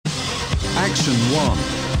Action 1.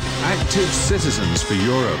 Active citizens for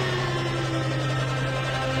Europe.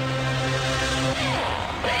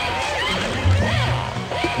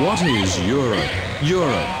 What is Europe?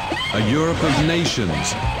 Europe, a Europe of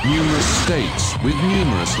nations, numerous states with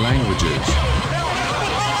numerous languages.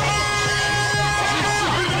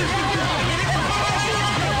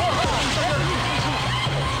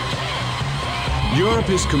 Europe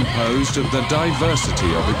is composed of the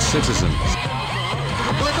diversity of its citizens.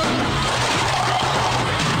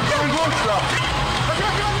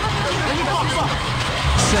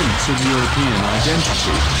 Sense of European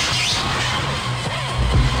identity.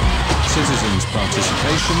 Citizens'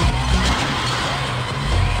 participation.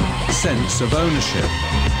 Sense of ownership.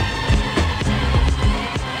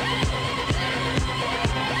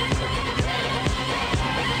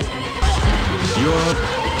 Europe,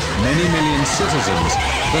 many million citizens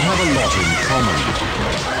that have a lot in common.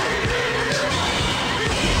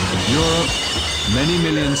 Europe, many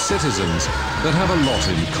million citizens that have a lot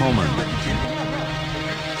in common.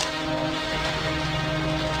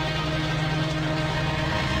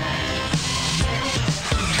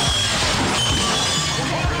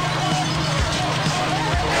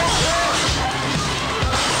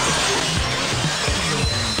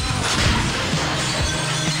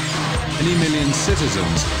 Many million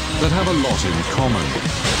citizens that have a lot in common.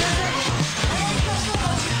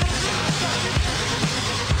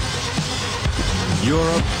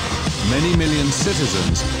 Europe, many million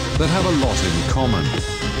citizens that have a lot in common.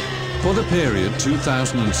 For the period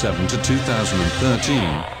 2007 to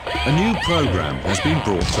 2013, a new program has been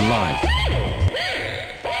brought to life.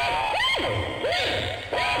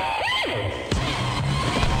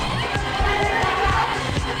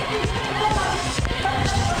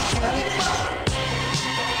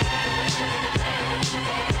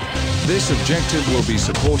 This objective will be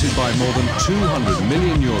supported by more than 200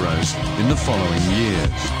 million euros in the following years.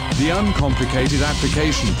 The uncomplicated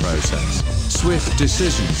application process, swift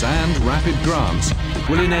decisions and rapid grants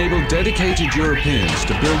will enable dedicated Europeans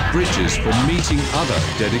to build bridges for meeting other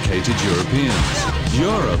dedicated Europeans.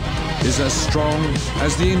 Europe is as strong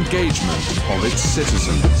as the engagement of its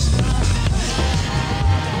citizens.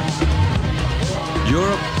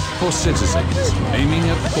 Europe for citizens, aiming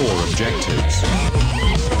at 4 objectives.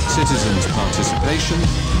 Citizens' participation,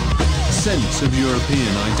 sense of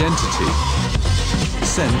European identity,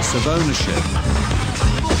 sense of ownership,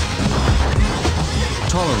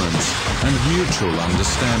 tolerance and mutual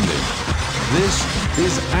understanding. This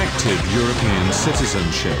is active European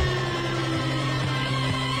citizenship.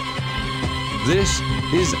 This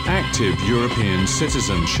is active European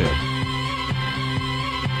citizenship.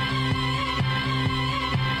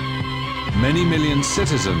 Many million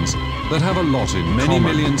citizens that have a lot in common. Many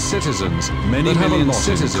million citizens that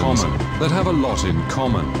have a lot in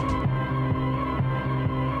common.